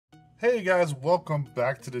Hey guys, welcome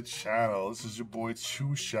back to the channel. This is your boy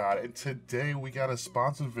TwoShot, and today we got a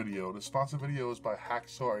sponsored video. The sponsored video is by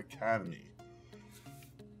Hacksaw Academy.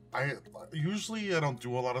 I don't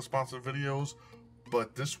do a lot of sponsored videos,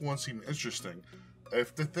 but this one seemed interesting.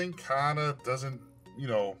 If the thing kinda doesn't,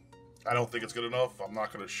 I don't think it's good enough, I'm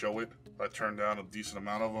not gonna show it. I turned down a decent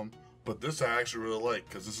amount of them, but this I actually really like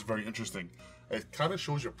because this is very interesting. It kind of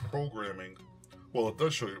shows your programming. Well, it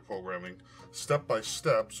does show you programming step by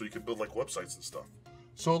step so you can build like websites and stuff.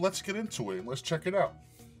 So let's get into it and let's check it out.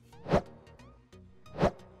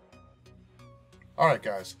 Alright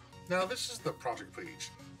guys, now this is the project page.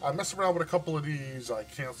 I messed around with a couple of these, I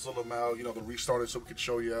canceled them out, the restarted so we could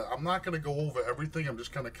show you. I'm not going to go over everything, I'm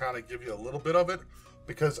just going to kind of give you a little bit of it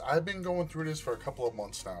because I've been going through this for a couple of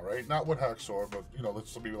months now, right? Not with Hacksaw, but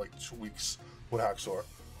this will be like 2 weeks with Hacksaw.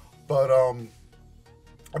 But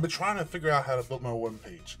I've been trying to figure out how to build my web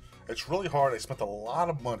page. It's really hard. I spent a lot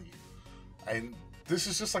of money, and this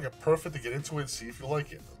is just like a perfect to get into it and see if you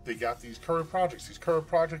like it. They got these current projects. These current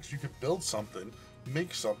projects, you can build something,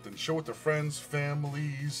 make something, show it to friends,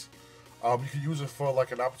 families. You can use it for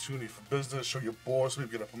like an opportunity for business, show your boss,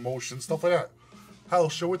 maybe get a promotion, stuff like that. Hell,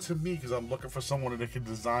 show it to me because I'm looking for someone that can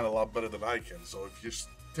design a lot better than I can. So if you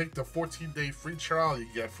take the 14-day free trial you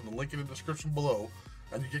get from the link in the description below,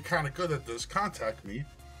 and you get kind of good at this, contact me.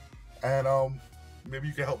 And maybe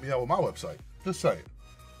you can help me out with my website. Just saying.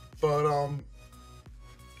 But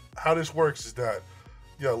how this works is that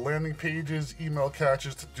landing pages, email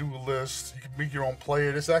catches, to-do lists. You can make your own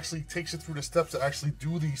player. This actually takes you through the steps to actually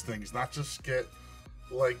do these things, not just get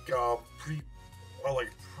like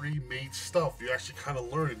pre-made stuff. You actually kind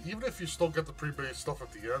of learn it, even if you still get the pre-made stuff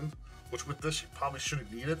at the end, which with this you probably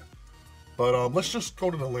shouldn't need it. But let's just go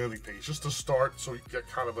to the landing page just to start, so you get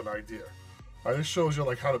kind of an idea. All right, this shows you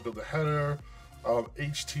like how to build a header,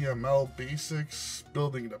 HTML basics,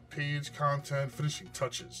 building the page content, finishing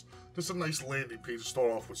touches. This is a nice landing page to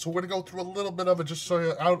start off with. So we're gonna go through a little bit of it just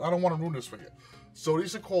so I don't want to ruin this for you. So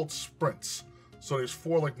these are called sprints. So there's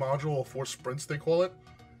 4 module or 4 sprints they call it.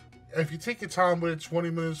 If you take your time with it,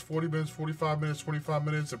 20 minutes, 40 minutes, 45 minutes, 25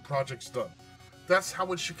 minutes, and project's done. That's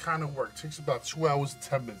how it should kind of work. It takes about 2 hours and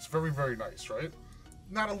 10 minutes. Very, very nice, right?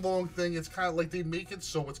 Not a long thing. It's kind of like they make it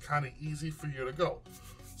so it's kind of easy for you to go.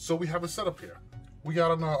 So we have a setup here. We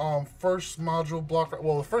got on the first module block.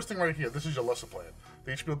 Well, the first thing right here, this is your lesson plan.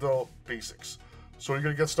 The HTML basics. So you're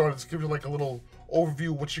gonna get started. It's give you like a little overview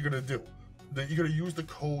of what you're gonna do. That you're gonna use the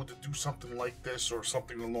code to do something like this or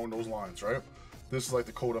something along those lines, right? This is like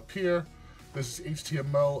the code up here. This is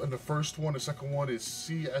HTML in the first one. The second one is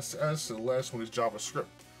CSS, and the last one is JavaScript.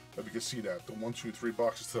 If you can see that, the 1, 2, 3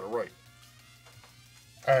 boxes to the right.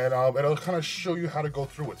 And it'll kind of show you how to go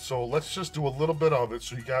through it. So let's just do a little bit of it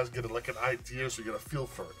so you guys get like an idea, so you get a feel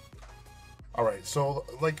for it. Alright, so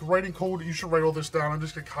like writing code, you should write all this down. I'm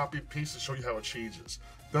just going to copy and paste to show you how it changes.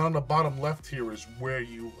 Then on the bottom left here is where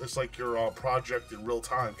it's like your project in real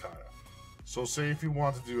time kind of. So say if you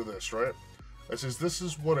want to do this, right? It says this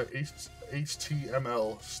is what a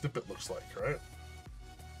HTML snippet looks like, right?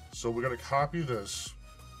 So we're going to copy this.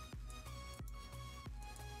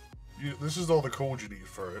 This is all the code you need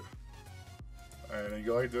for it, and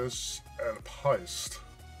you like this and paste.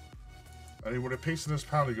 And when you paste in this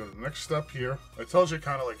pound, you go to the next step here. It tells you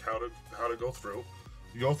kind of like how to go through.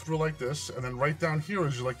 You go through like this, and then right down here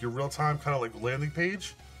is your real-time kind of like landing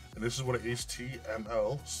page, and this is what an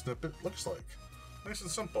HTML snippet looks like. Nice and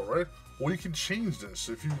simple, right? Well, you can change this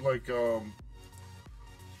if you like. You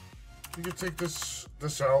can take this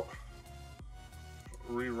out,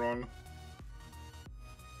 rerun.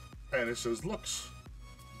 And it says looks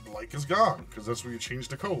like it's gone because that's where you change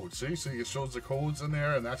the code. See, it shows the codes in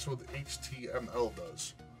there, and that's what the HTML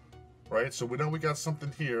does, right? So we got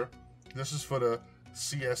something here. This is for the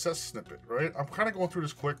CSS snippet, right? I'm kind of going through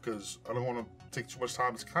this quick because I don't want to take too much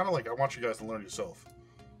time. It's kind of like I want you guys to learn yourself.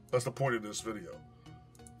 That's the point of this video.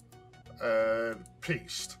 And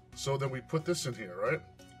paste. So then we put this in here, right?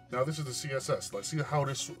 Now this is the CSS. Let's see how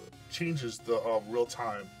this changes the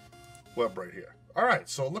real-time web right here. All right,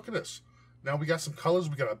 so look at this. Now we got some colors.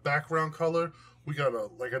 We got a background color. We got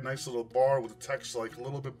a nice little bar with the text like a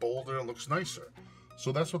little bit bolder and looks nicer.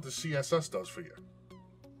 So that's what the CSS does for you.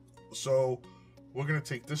 So we're gonna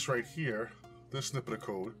take this right here, this snippet of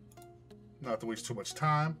code, not to waste too much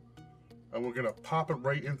time, and we're gonna pop it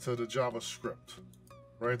right into the JavaScript.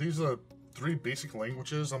 Right? These are 3 basic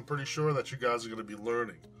languages. I'm pretty sure that you guys are gonna be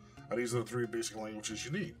learning, and these are the 3 basic languages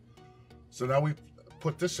you need. So now we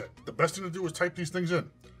put this in. The best thing to do is type these things in.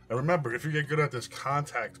 And remember, if you get good at this,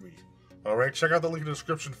 contact me. Alright, check out the link in the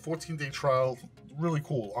description. 14-day trial. really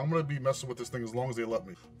cool. I'm going to be messing with this thing as long as they let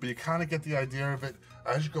me. But you kind of get the idea of it.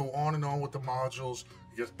 As you go on and on with the modules,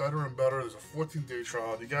 it gets better and better. There's a 14-day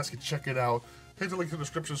trial. You guys can check it out. Hit the link in the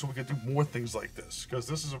description so we can do more things like this, because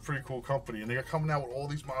this is a pretty cool company, and they're coming out with all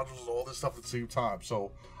these modules and all this stuff at the same time.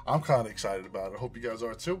 So I'm kind of excited about it. I hope you guys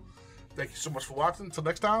are too. Thank you so much for watching. Until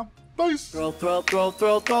next time, peace. Throw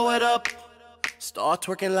it up. Start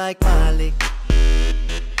twerking like Miley.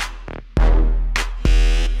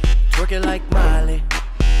 Twerking like Miley.